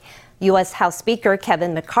U.S. House Speaker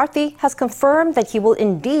Kevin McCarthy has confirmed that he will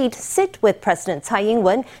indeed sit with President Tsai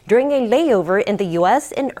Ing-wen during a layover in the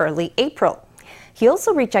U.S. in early April. He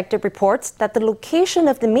also rejected reports that the location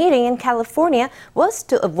of the meeting in California was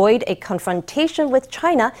to avoid a confrontation with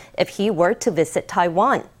China if he were to visit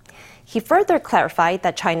Taiwan. He further clarified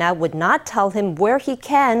that China would not tell him where he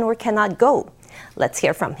can or cannot go. Let's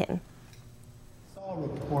hear from him. I saw a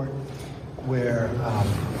report where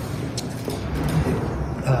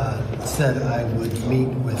it said I would meet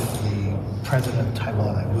with the president of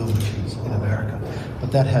Taiwan. I will, which is in America.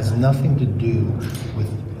 But that has nothing to do with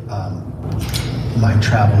my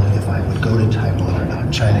travel, if I would go to Taiwan or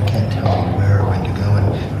not. China can't tell me where or when to go,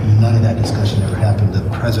 and none of that discussion ever happened. The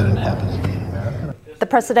president happens to be in America. The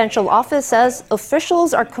presidential office says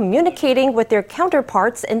officials are communicating with their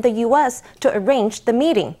counterparts in the U.S. to arrange the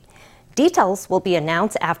meeting. Details will be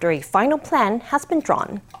announced after a final plan has been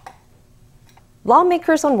drawn.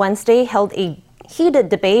 Lawmakers on Wednesday held a heated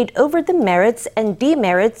debate over the merits and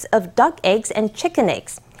demerits of duck eggs and chicken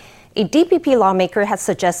eggs. A DPP lawmaker has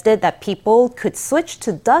suggested that people could switch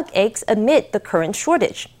to duck eggs amid the current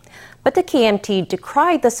shortage. But the KMT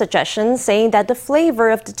decried the suggestion, saying that the flavor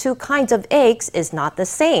of the two kinds of eggs is not the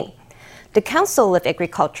same. The Council of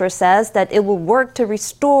Agriculture says that it will work to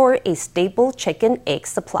restore a stable chicken egg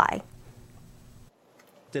supply.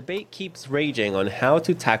 Debate keeps raging on how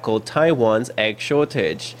to tackle Taiwan's egg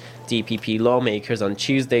shortage. DPP lawmakers on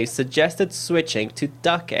Tuesday suggested switching to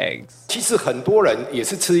duck eggs.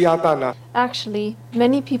 Actually,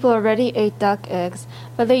 many people already ate duck eggs,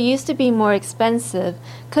 but they used to be more expensive.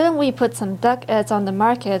 Couldn't we put some duck eggs on the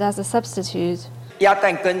market as a substitute?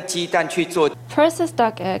 Processed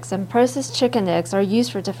duck eggs and processed chicken eggs are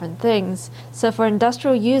used for different things, so for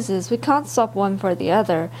industrial uses we can't swap one for the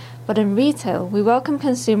other, but in retail we welcome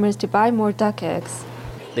consumers to buy more duck eggs.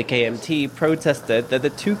 The KMT protested that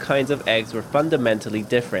the two kinds of eggs were fundamentally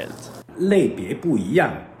different.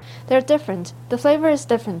 They're different. The flavor is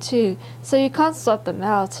different too, so you can't swap them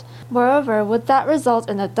out. Moreover, would that result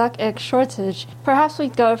in a duck egg shortage? Perhaps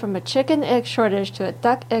we'd go from a chicken egg shortage to a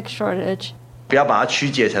duck egg shortage.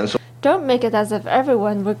 Don't make it as if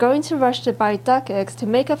everyone were going to rush to buy duck eggs to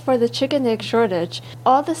make up for the chicken egg shortage.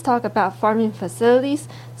 All this talk about farming facilities,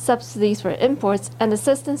 subsidies for imports, and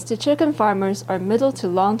assistance to chicken farmers are middle to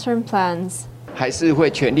long-term plans. We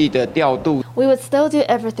would still do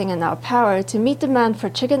everything in our power to meet demand for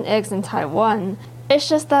chicken eggs in Taiwan. It's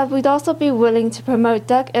just that we'd also be willing to promote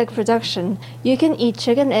duck egg production. You can eat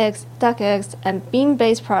chicken eggs, duck eggs, and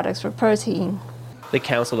bean-based products for protein. The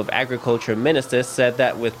Council of Agriculture ministers said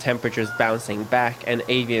that with temperatures bouncing back and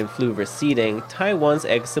avian flu receding, Taiwan's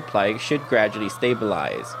egg supply should gradually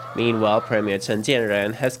stabilize. Meanwhile, Premier Chen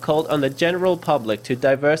Jianren has called on the general public to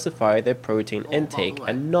diversify their protein intake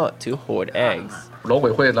and not to hoard eggs.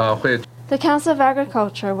 The Council of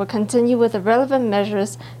Agriculture will continue with the relevant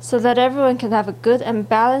measures so that everyone can have a good and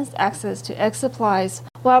balanced access to egg supplies,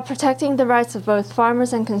 while protecting the rights of both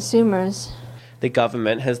farmers and consumers. The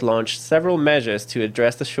government has launched several measures to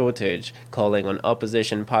address the shortage, calling on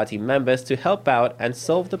opposition party members to help out and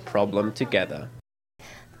solve the problem together.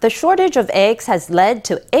 The shortage of eggs has led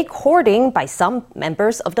to egg hoarding by some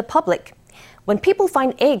members of the public. When people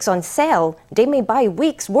find eggs on sale, they may buy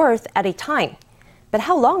weeks' worth at a time. But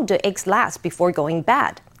how long do eggs last before going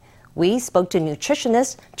bad? We spoke to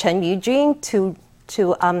nutritionist Chen Yujing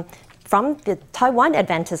from the Taiwan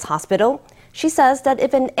Adventist Hospital. She says that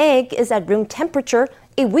if an egg is at room temperature,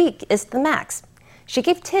 a week is the max. She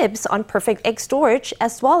gave tips on perfect egg storage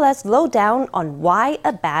as well as lowdown on why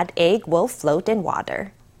a bad egg will float in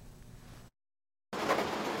water.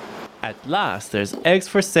 At last, there's eggs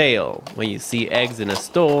for sale. When you see eggs in a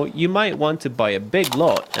store, you might want to buy a big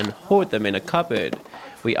lot and hoard them in a cupboard.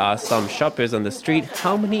 We asked some shoppers on the street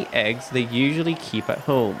how many eggs they usually keep at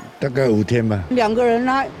home. 大概5天吧。2个人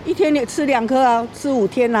啊，一天也吃2颗啊，吃5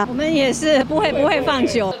天啊。我们也是不会放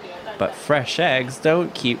久。 But fresh eggs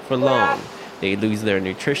don't keep for long. They lose their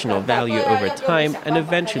nutritional value over time and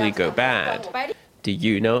eventually go bad. Do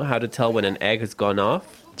you know how to tell when an egg has gone off?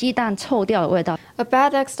 鸡蛋臭掉的味道. A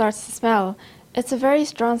bad egg starts to smell. It's a very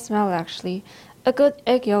strong smell actually. A good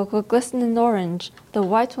egg yolk will glisten in orange. The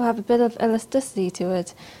white will have a bit of elasticity to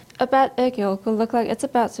it. A bad egg yolk will look like it's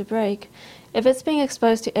about to break. If it's being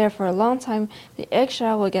exposed to air for a long time, the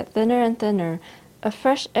eggshell will get thinner and thinner. A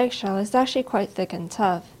fresh eggshell is actually quite thick and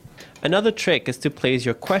tough. Another trick is to place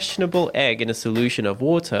your questionable egg in a solution of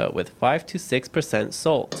water with 5 to 6%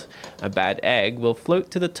 salt. A bad egg will float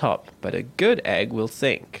to the top, but a good egg will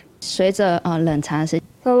sink.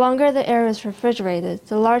 The longer the air is refrigerated,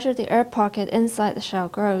 the larger the air pocket inside the shell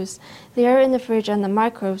grows. The air in the fridge and the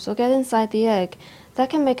microbes will get inside the egg. that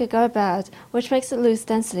can make it go bad, which makes it lose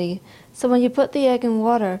density. So when you put the egg in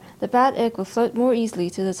water, the bad egg will float more easily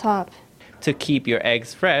to the top. To keep your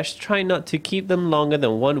eggs fresh, try not to keep them longer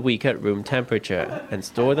than 1 week at room temperature and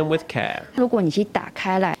store them with care. 如果你去打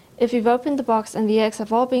开来， If you've opened the box and the eggs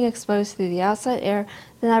have all been exposed to the outside air,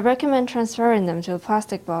 then I recommend transferring them to a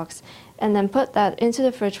plastic box and then put that into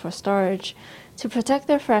the fridge for storage. To protect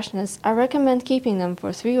their freshness, I recommend keeping them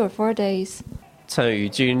for 3 or 4 days. Chen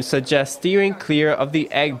Yujun suggests steering clear of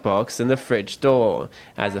the egg box and the fridge door.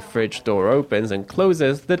 As the fridge door opens and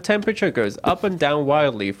closes, the temperature goes up and down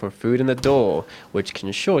wildly for food in the door, which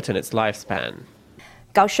can shorten its lifespan.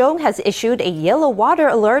 Kaohsiung has issued a yellow water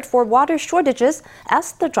alert for water shortages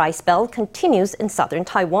as the dry spell continues in southern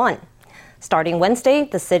Taiwan. Starting Wednesday,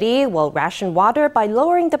 the city will ration water by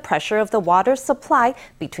lowering the pressure of the water supply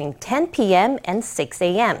between 10 p.m. and 6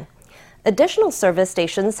 a.m. Additional service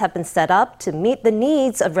stations have been set up to meet the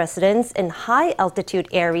needs of residents in high-altitude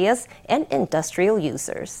areas and industrial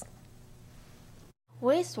users.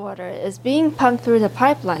 Wastewater is being pumped through the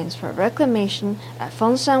pipelines for reclamation at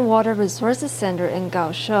Fengshan Water Resources Center in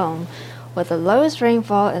Kaohsiung. With the lowest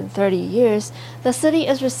rainfall in 30 years, the city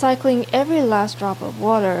is recycling every last drop of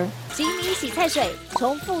water. 洗米洗菜水，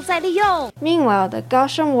重复再利用。 Meanwhile, the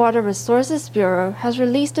Kaohsiung Water Resources Bureau has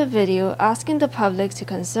released a video asking the public to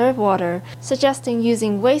conserve water, suggesting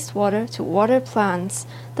using wastewater to water plants.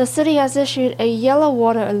 The city has issued a yellow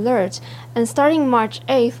water alert, and starting March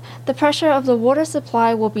 8th, the pressure of the water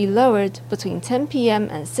supply will be lowered between 10 p.m.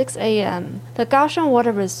 and 6 a.m. The Kaohsiung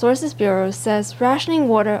Water Resources Bureau says rationing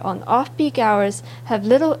water on off-peak hours have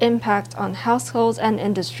little impact on households and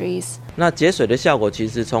industries. 那节水的效果其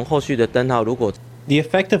实从后续的灯号，如果 The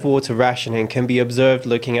effect of water rationing can be observed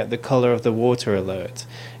looking at the color of the water alert.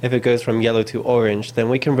 If it goes from yellow to orange, then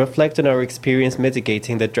we can reflect on our experience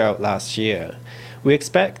mitigating the drought last year. We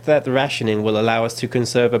expect that the rationing will allow us to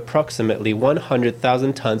conserve approximately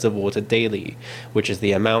 100,000 tons of water daily, which is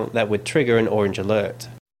the amount that would trigger an orange alert.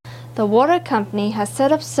 The water company has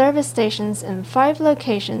set up service stations in 5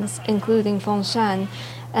 locations, including Fengshan,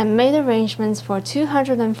 and made arrangements for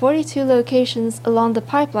 242 locations along the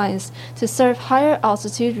pipelines to serve higher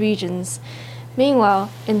altitude regions. Meanwhile,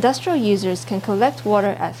 industrial users can collect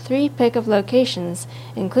water at 3 pickup locations,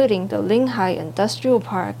 including the Linghai Industrial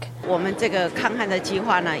Park. 我们这个抗旱的计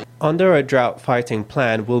划呢， Under a drought-fighting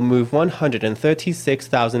plan, we'll move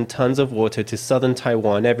 136,000 tons of water to southern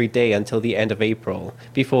Taiwan every day until the end of April.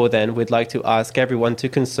 Before then, we'd like to ask everyone to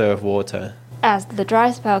conserve water. As the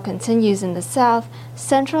dry spell continues in the south,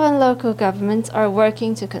 central and local governments are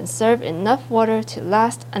working to conserve enough water to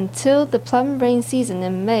last until the plum rain season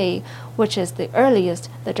in May, which is the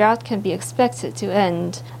earliest the drought can be expected to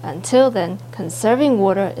end. Until then, conserving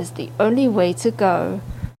water is the only way to go.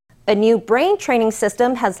 A new brain training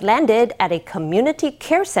system has landed at a community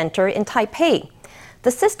care center in Taipei.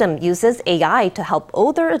 The system uses AI to help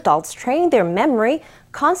older adults train their memory,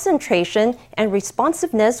 concentration, and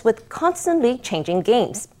responsiveness with constantly changing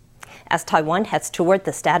games. As Taiwan heads toward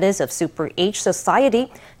the status of super-age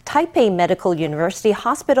society, Taipei Medical University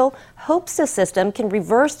Hospital hopes the system can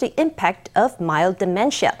reverse the impact of mild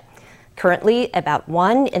dementia. Currently, about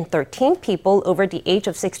 1 in 13 people over the age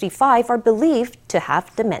of 65 are believed to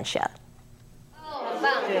have dementia.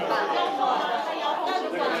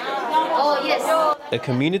 A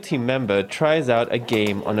community member tries out a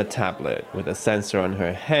game on a tablet with a sensor on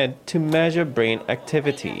her head to measure brain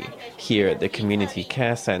activity. Here at the Community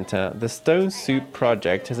Care Center, the Stone Soup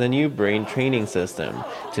Project has a new brain training system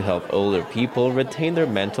to help older people retain their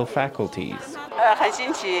mental faculties. 很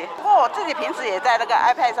新奇，不过我自己平时也在那个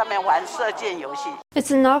iPad 上面玩射箭游戏。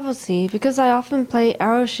 It's a novelty because I often play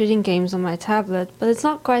arrow shooting games on my tablet, but it's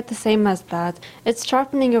not quite the same as that. It's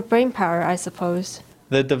sharpening your brain power, I suppose.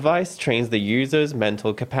 The device trains the user's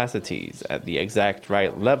mental capacities at the exact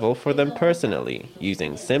right level for them personally,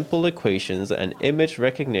 using simple equations and image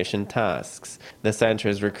recognition tasks. The center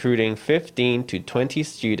is recruiting 15 to 20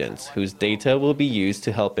 students whose data will be used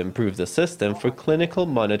to help improve the system for clinical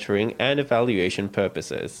monitoring and evaluation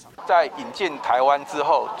purposes. 在引进台湾之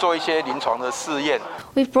后，做一些临床的试验。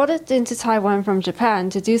 We've brought it into Taiwan from Japan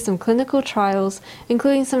to do some clinical trials,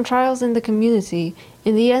 including some trials in the community.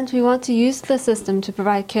 In the end, we want to use the system to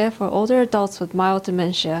provide care for older adults with mild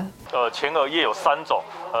dementia. 前额叶有3种，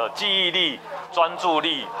记忆力、专注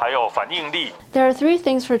力还有反应力。 There are 3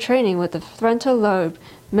 things for training with the frontal lobe: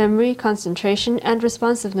 memory, concentration, and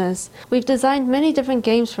responsiveness. We've designed many different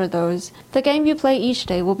games for those. The game you play each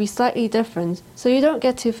day will be slightly different, so you don't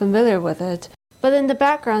get too familiar with it. But in the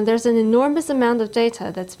background, there's an enormous amount of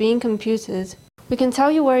data that's being computed. We can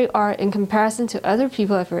tell you where you are in comparison to other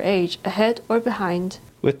people of your age, ahead or behind.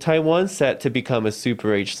 With Taiwan set to become a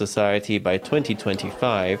super-age society by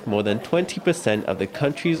 2025, more than 20% of the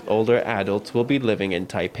country's older adults will be living in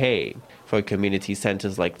Taipei. For community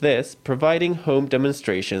centers like this, providing home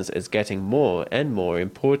demonstrations is getting more and more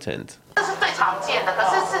important.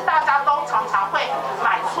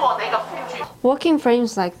 Walking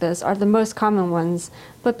frames like this are the most common ones,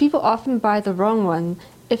 but people often buy the wrong one.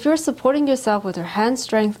 If you're supporting yourself with your hand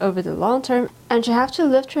strength over the long term and you have to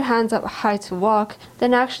lift your hands up high to walk,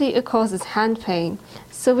 then actually it causes hand pain.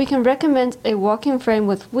 So we can recommend a walking frame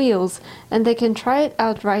with wheels, and they can try it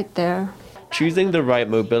out right there. Choosing the right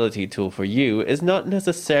mobility tool for you is not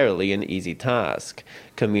necessarily an easy task.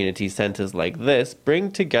 Community centers like this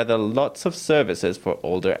bring together lots of services for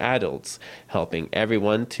older adults, helping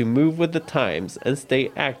everyone to move with the times and stay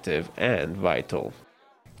active and vital.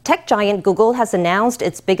 Tech giant Google has announced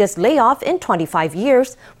its biggest layoff in 25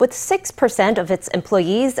 years, with 6% of its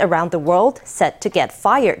employees around the world set to get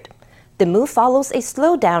fired. The move follows a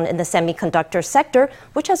slowdown in the semiconductor sector,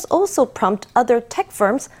 which has also prompted other tech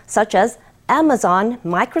firms such as Amazon,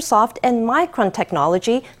 Microsoft, and Micron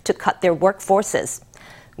Technology to cut their workforces.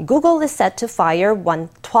 Google is set to fire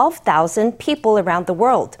 12,000 people around the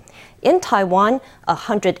world. In Taiwan,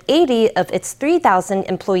 180 of its 3,000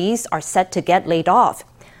 employees are set to get laid off.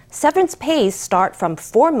 Severance pays start from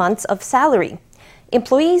 4 months of salary.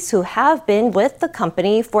 Employees who have been with the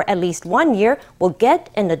company for at least 1 year will get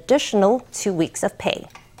an additional 2 weeks of pay.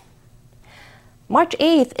 March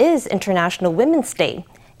 8th is International Women's Day,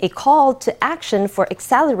 a call to action for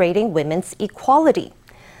accelerating women's equality.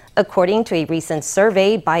 According to a recent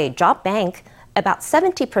survey by a job bank, about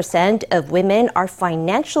 70% of women are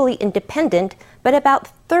financially independent, but about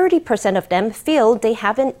 30% of them feel they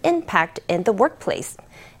have an impact in the workplace.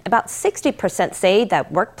 About 60% say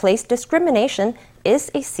that workplace discrimination is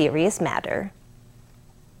a serious matter.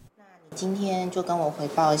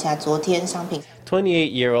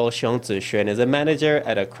 28-year-old Xiong Zixuan is a manager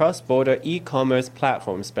at a cross-border e-commerce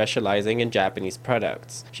platform specializing in Japanese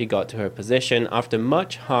products. She got to her position after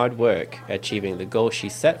much hard work, achieving the goal she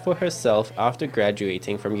set for herself after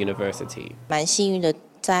graduating from university.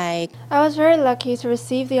 I was very lucky to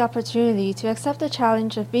receive the opportunity to accept the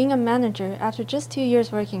challenge of being a manager after just 2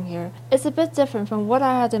 years working here. It's a bit different from what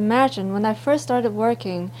I had imagined when I first started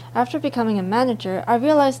working. After becoming a manager, I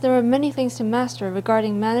realized there were many things to master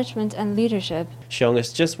regarding management and leadership. Xiong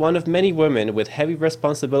is just one of many women with heavy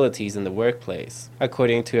responsibilities in the workplace.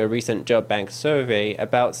 According to a recent job bank survey,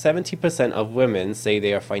 about 70% of women say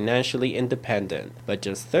they are financially independent, but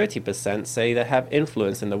just 30% say they have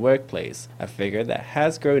influence in the workplace, a figure that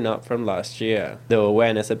has grown up from last year. Though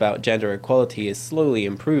awareness about gender equality is slowly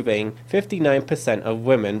improving, 59% of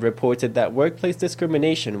women reported that workplace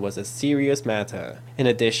discrimination was a serious matter. In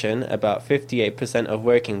addition, about 58% of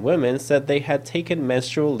working women said they had taken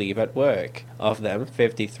menstrual leave at work. Of them,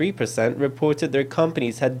 53% reported their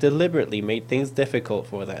companies had deliberately made things difficult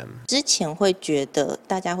for them.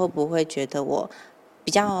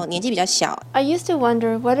 I used to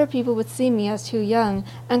wonder whether people would see me as too young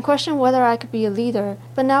and question whether I could be a leader,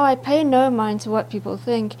 but now I pay no mind to what people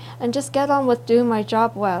think and just get on with doing my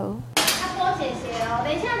job well.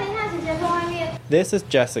 This is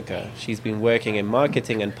Jessica. She's been working in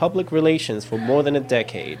marketing and public relations for more than a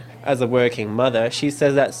decade. As a working mother, she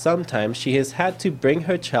says that sometimes she has had to bring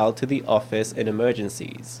her child to the office in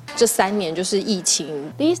emergencies.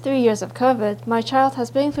 These 3 years of COVID, my child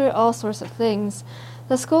has been through all sorts of things.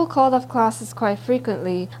 The school called off classes quite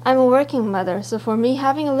frequently. I'm a working mother, so for me,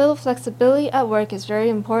 having a little flexibility at work is very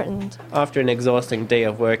important. After an exhausting day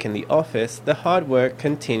of work in the office, the hard work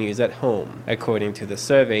continues at home. According to the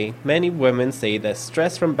survey, many women say that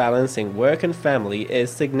stress from balancing work and family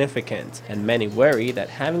is significant, and many worry that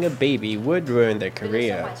having a baby would ruin their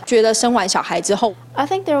career. I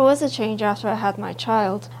think there was a change after I had my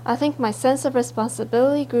child. I think my sense of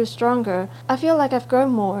responsibility grew stronger. I feel like I've grown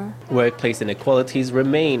more. Workplace inequalities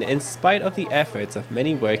remain in spite of the efforts of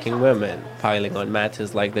many working women. Piling on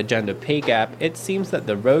matters like the gender pay gap, it seems that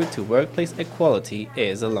the road to workplace equality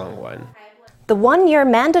is a long one. The 1-year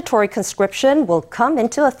mandatory conscription will come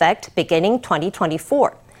into effect beginning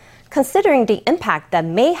 2024. Considering the impact that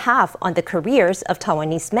may have on the careers of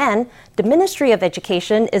Taiwanese men, the Ministry of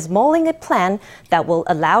Education is mulling a plan that will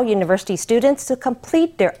allow university students to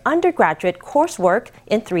complete their undergraduate coursework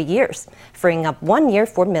in 3 years, freeing up 1 year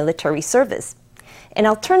for military service. An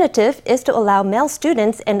alternative is to allow male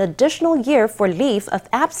students an additional year for leave of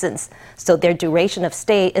absence, so their duration of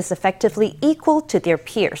stay is effectively equal to their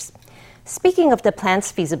peers. Speaking of the plan's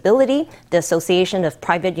feasibility, the Association of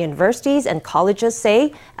Private Universities and Colleges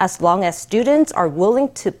say as long as students are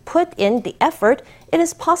willing to put in the effort, it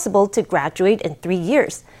is possible to graduate in 3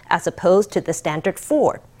 years, as opposed to the standard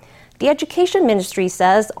 4. The Education Ministry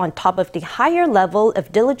says on top of the higher level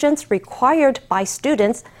of diligence required by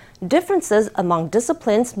students, differences among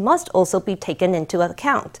disciplines must also be taken into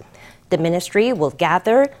account. The ministry will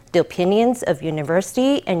gather the opinions of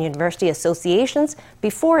university and university associations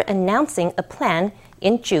before announcing a plan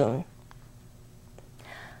in June.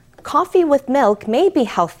 Coffee with milk may be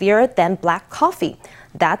healthier than black coffee.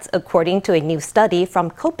 That's according to a new study from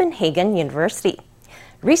Copenhagen University.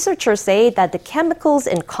 Researchers say that the chemicals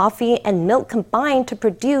in coffee and milk combine to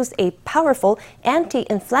produce a powerful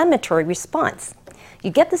anti-inflammatory response.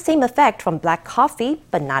 You get the same effect from black coffee,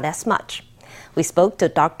 but not as much. We spoke to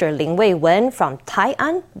Dr. Lin Wei Wen from Tai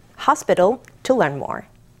An Hospital to learn more.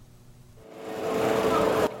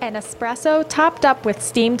 An espresso topped up with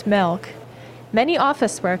steamed milk. Many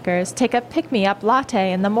office workers take a pick-me-up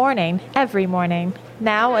latte in the morning, every morning.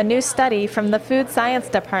 Now, a new study from the Food Science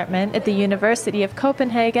Department at the University of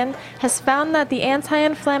Copenhagen has found that the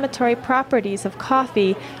anti-inflammatory properties of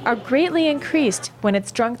coffee are greatly increased when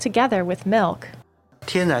it's drunk together with milk.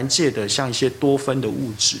 天然界的像一些多酚的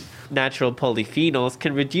物质 Natural polyphenols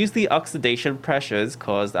can reduce the oxidation pressures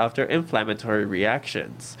caused after inflammatory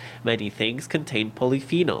reactions. Many things contain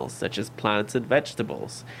polyphenols, such as plants and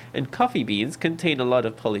vegetables, and coffee beans contain a lot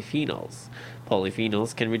of polyphenols.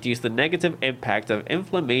 Polyphenols can reduce the negative impact of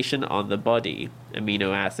inflammation on the body.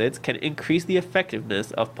 Amino acids can increase the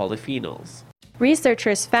effectiveness of polyphenols.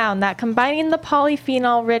 Researchers found that combining the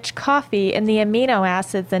polyphenol-rich coffee and the amino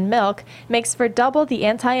acids in milk makes for double the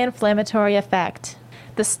anti-inflammatory effect.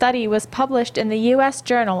 The study was published in the U.S.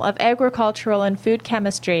 Journal of Agricultural and Food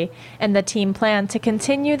Chemistry, and the team planned to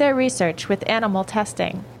continue their research with animal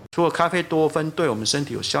testing. 除了咖啡多酚对我们身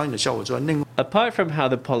体有消炎的效果之外， Apart from how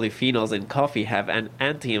the polyphenols in coffee have an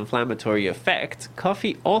anti-inflammatory effect,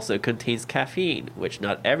 coffee also contains caffeine, which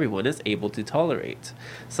not everyone is able to tolerate.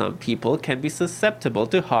 Some people can be susceptible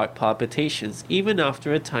to heart palpitations even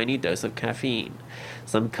after a tiny dose of caffeine.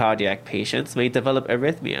 Some cardiac patients may develop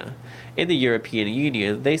arrhythmia. In the European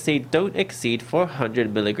Union, they say don't exceed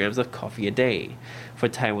 400 milligrams of coffee a day. For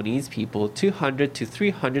Taiwanese people, 200 to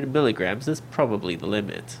 300 milligrams is probably the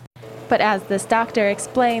limit. But as this doctor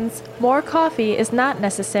explains, more coffee is not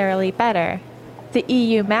necessarily better. The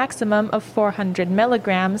EU maximum of 400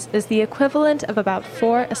 milligrams is the equivalent of about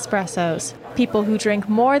 4 espressos. People who drink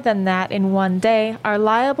more than that in one day are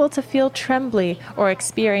liable to feel trembly or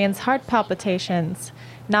experience heart palpitations.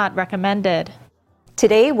 Not recommended.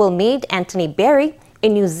 Today we'll meet Anthony Berry, a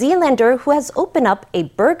New Zealander who has opened up a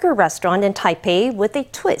burger restaurant in Taipei with a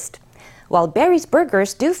twist. While Berry's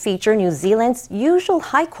burgers do feature New Zealand's usual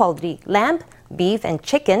high-quality lamb, beef, and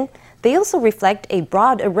chicken, they also reflect a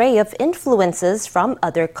broad array of influences from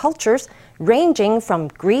other cultures, ranging from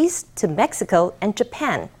Greece to Mexico and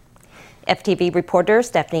Japan. FTV reporter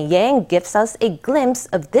Stephanie Yang gives us a glimpse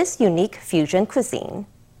of this unique fusion cuisine.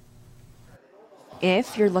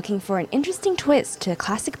 If you're looking for an interesting twist to a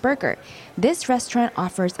classic burger, this restaurant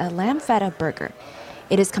offers a lamb feta burger.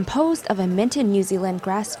 It is composed of a minted New Zealand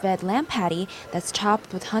grass-fed lamb patty that's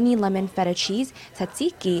topped with honey lemon feta cheese,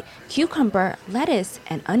 tzatziki, cucumber, lettuce,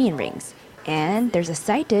 and onion rings. And there's a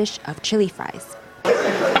side dish of chili fries.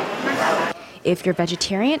 If you're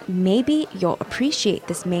vegetarian, maybe you'll appreciate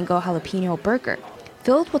this mango jalapeno burger.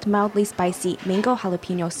 Filled with mildly spicy mango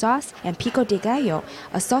jalapeno sauce and pico de gallo,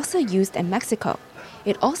 a salsa used in Mexico.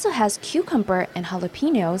 It also has cucumber and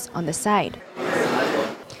jalapenos on the side.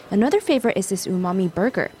 Another favorite is this umami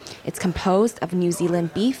burger. It's composed of New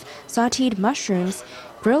Zealand beef, sautéed mushrooms,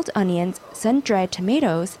 grilled onions, sun-dried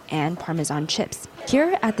tomatoes, and Parmesan chips.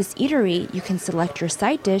 Here at this eatery, you can select your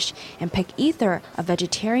side dish and pick either a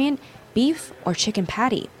vegetarian, beef, or chicken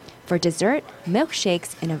patty. For dessert,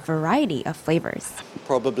 milkshakes in a variety of flavors.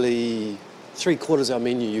 Probably 3/4 of our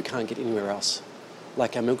menu you can't get anywhere else.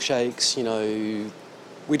 Like our milkshakes, you know,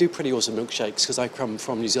 we do pretty awesome milkshakes because I come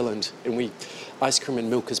from New Zealand and ice cream and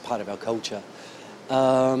milk is part of our culture.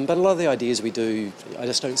 But a lot of the ideas we do, I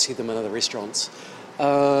just don't see them in other restaurants.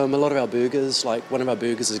 A lot of our burgers, like one of our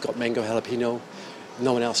burgers has got mango jalapeno.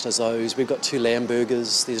 No one else does those. We've got 2 lamb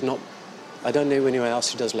burgers. I don't know anyone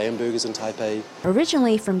else who does lamb burgers in Taipei.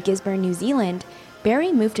 Originally from Gisborne, New Zealand,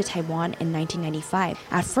 Berry moved to Taiwan in 1995.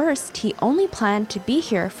 At first, he only planned to be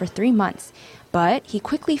here for 3 months, but he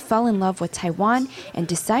quickly fell in love with Taiwan and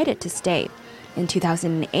decided to stay. In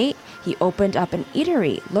 2008, he opened up an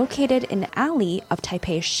eatery located in an alley of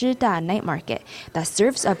Taipei's Shida night market that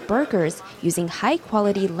serves up burgers using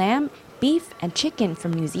high-quality lamb, beef, and chicken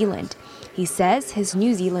from New Zealand. He says his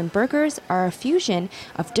New Zealand burgers are a fusion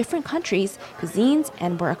of different countries' cuisines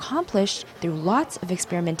and were accomplished through lots of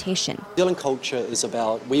experimentation. New Zealand culture is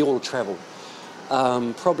about, we all travel.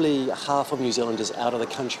 Probably half of New Zealand is out of the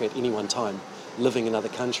country at any one time, living in other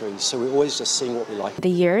countries, so we're always just seeing what we like. For the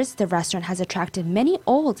years, the restaurant has attracted many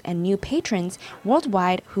old and new patrons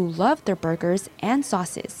worldwide who love their burgers and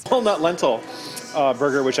sauces. Walnut lentil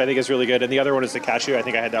burger, which I think is really good, and the other one is the cashew. I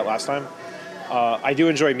think I had that last time. I do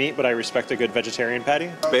enjoy meat, but I respect a good vegetarian patty.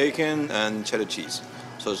 Bacon and cheddar cheese.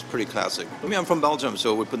 So it's pretty classic. I mean, I'm from Belgium,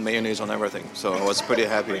 so we put mayonnaise on everything. So I was pretty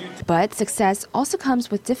happy. But success also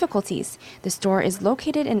comes with difficulties. The store is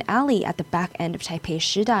located in an alley at the back end of Taipei's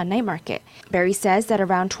Shida night market. Barry says that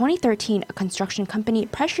around 2013, a construction company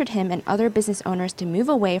pressured him and other business owners to move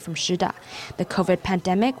away from Shida. The COVID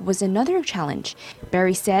pandemic was another challenge.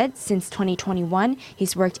 Barry said since 2021,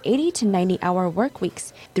 he's worked 80 to 90-hour work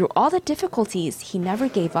weeks. Through all the difficulties, he never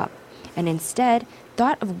gave up, and instead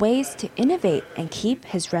thought of ways to innovate and keep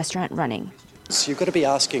his restaurant running. So you've got to be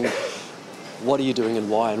asking, what are you doing and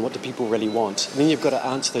why, and what do people really want? And then you've got to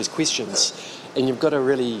answer those questions, and you've got to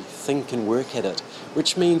really think and work at it,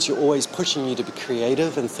 which means you're always pushing you to be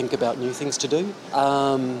creative and think about new things to do.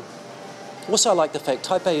 Also, I like the fact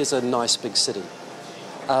Taipei is a nice big city.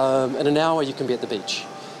 In an hour, you can be at the beach.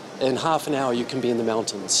 In half an hour, you can be in the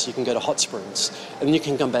mountains. You can go to hot springs, and then you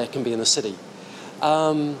can come back and be in the city.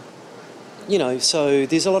 So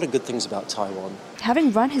there's a lot of good things about Taiwan.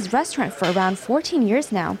 Having run his restaurant for around 14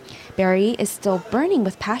 years now, Barry is still burning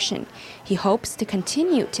with passion. He hopes to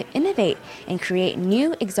continue to innovate and create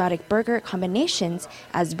new exotic burger combinations,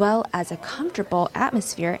 as well as a comfortable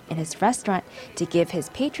atmosphere in his restaurant to give his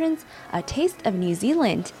patrons a taste of New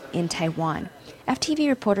Zealand in Taiwan. FTV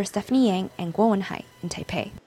reporter Stephanie Yang and Guo Wenhai in Taipei.